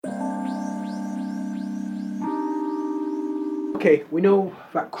Okay, we know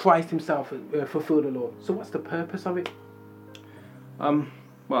that Christ himself fulfilled the law. So what's the purpose of it?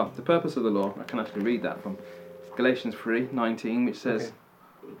 Well, the purpose of the law, I can actually read that from Galatians 3:19, which says,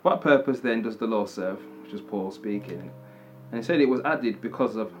 "What purpose then does the law serve?" Which is Paul speaking. And he said it was added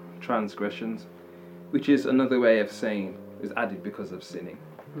because of transgressions, which is another way of saying it was added because of sinning.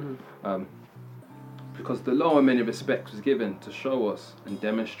 Because the law in many respects was given to show us and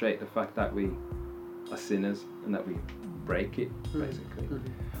demonstrate the fact that we are sinners and that we break it, basically.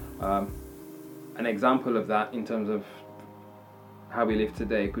 An example of that in terms of how we live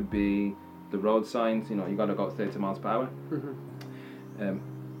today could be the road signs. You got to go 30 miles per hour.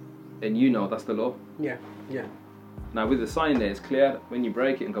 And that's the law. Yeah. Now with the sign there, it's clear that when you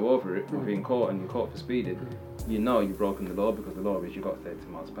break it and go over it, or being caught and you're caught for speeding, you've broken the law, because the law is you got 30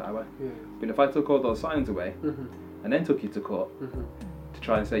 miles per hour. But if I took all those signs away and then took you to court to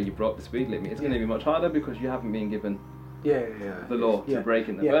try and say you broke the speed limit, it's going to be much harder, because you haven't been given the law to break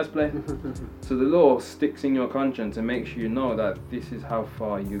in the first place. So the law sticks in your conscience and makes you know that this is how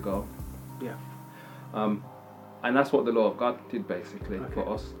far you go. And that's what the law of God did basically for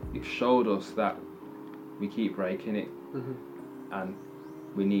us. It showed us that we keep breaking it and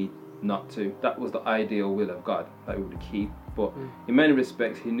we need not to. That was the ideal will of God, that we would keep. But in many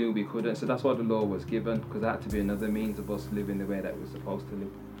respects he knew we couldn't, so that's why the law was given, because there had to be another means of us living the way that we're supposed to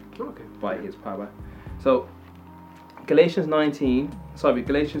live by his power. So Galatians 3:19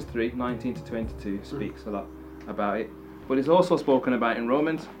 to 22 speaks a lot about it, but it's also spoken about in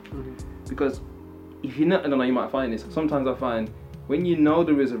Romans, because if you know, I don't know, you might find this, sometimes I find when you know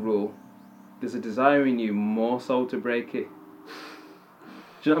there is a rule, there's a desire in you more so to break it.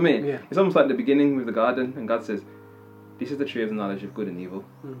 Do you know what I mean? It's almost like the beginning with the garden, and God says, this is the tree of the knowledge of good and evil,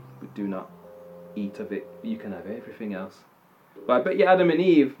 but do not eat of it, you can have everything else. But I bet you Adam and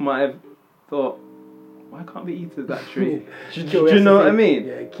Eve might have thought, why can't we eat of that tree? Do you know what I mean?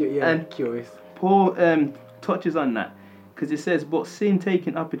 And curious. Paul touches on that, because it says, but sin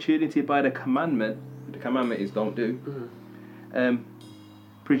taking opportunity by the commandment is don't do,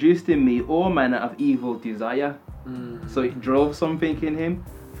 produced in me all manner of evil desire. So it drove something in him.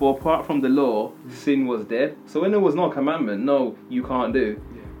 For apart from the law, sin was dead. So when there was no commandment, no, you can't do,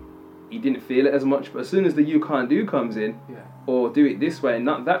 he didn't feel it as much. But as soon as the you can't do comes in, or do it this way,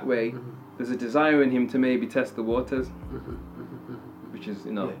 not that way, there's a desire in him to maybe test the waters, which is,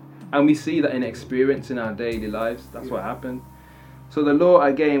 and we see that in experience in our daily lives. That's what happened. So the law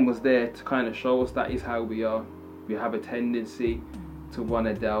again was there to kind of show us that is how we are. We have a tendency to want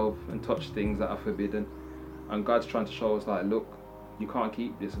to delve and touch things that are forbidden, and God's trying to show us, like, look, you can't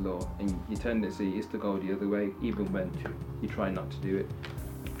keep this law, and your tendency is to go the other way, even when you try not to do it.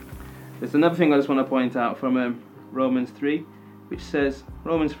 There's another thing I just want to point out from Romans 3, which says,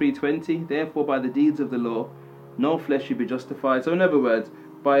 Romans 3:20, therefore by the deeds of the law, no flesh should be justified. So in other words,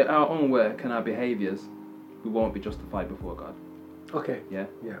 by our own work and our behaviours, we won't be justified before God. Yeah.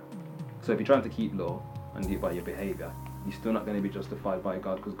 So if you're trying to keep law and do it by your behaviour, you're still not going to be justified by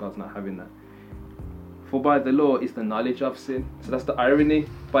God, because God's not having that. For by the law is the knowledge of sin. So that's the irony.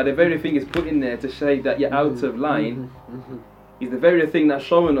 By the very thing is put in there to show that you're out of line, is the very thing that's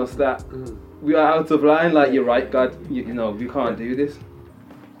showing us that we are out of line. Like, you're right, God, you can't do this.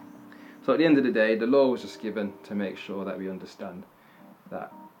 So at the end of the day, the law was just given to make sure that we understand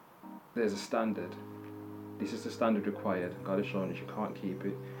that there's a standard. This is the standard required. God has shown us you can't keep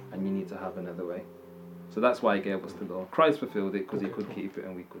it, and you need to have another way. So that's why he gave us the law. Christ fulfilled it because he could keep it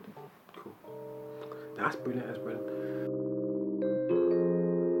and we couldn't. Cool. That's brilliant.